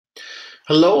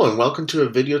Hello and welcome to a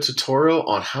video tutorial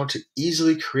on how to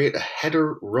easily create a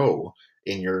header row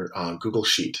in your Google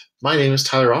Sheet. My name is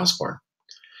Tyler Osborne.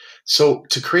 So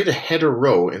to create a header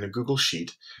row in a Google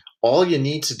Sheet, all you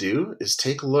need to do is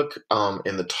take a look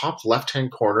in the top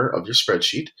left-hand corner of your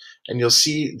spreadsheet, and you'll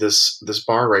see this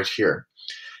bar right here.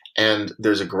 And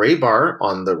there's a gray bar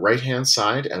on the right-hand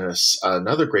side and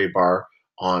another gray bar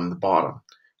on the bottom.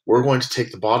 We're going to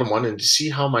take the bottom one, and you see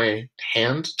how my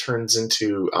hand turns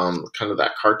into kind of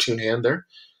that cartoon hand there?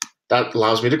 That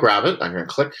allows me to grab it. I'm going to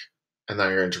click, and then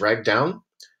I'm going to drag down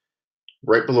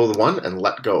right below the one and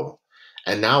let go.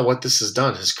 And now what this has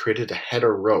done has created a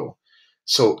header row.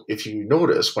 So if you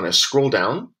notice, when I scroll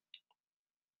down,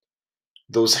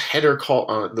 those headers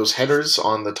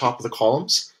on the top of the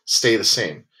columns stay the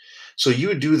same. So you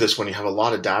would do this when you have a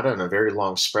lot of data in a very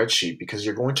long spreadsheet, because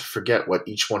you're going to forget what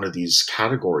each one of these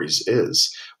categories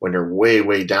is when you're way,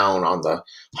 way down on the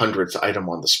 100th item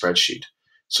on the spreadsheet.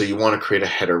 So you want to create a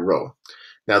header row.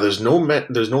 Now there's no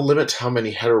limit to how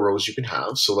many header rows you can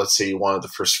have. So let's say you wanted the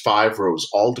first 5 rows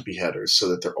all to be headers so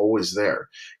that they're always there.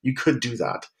 You could do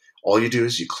that. All you do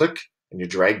is you click and you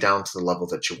drag down to the level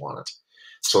that you want it.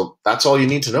 So that's all you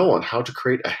need to know on how to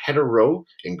create a header row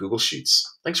in Google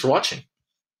Sheets. Thanks for watching.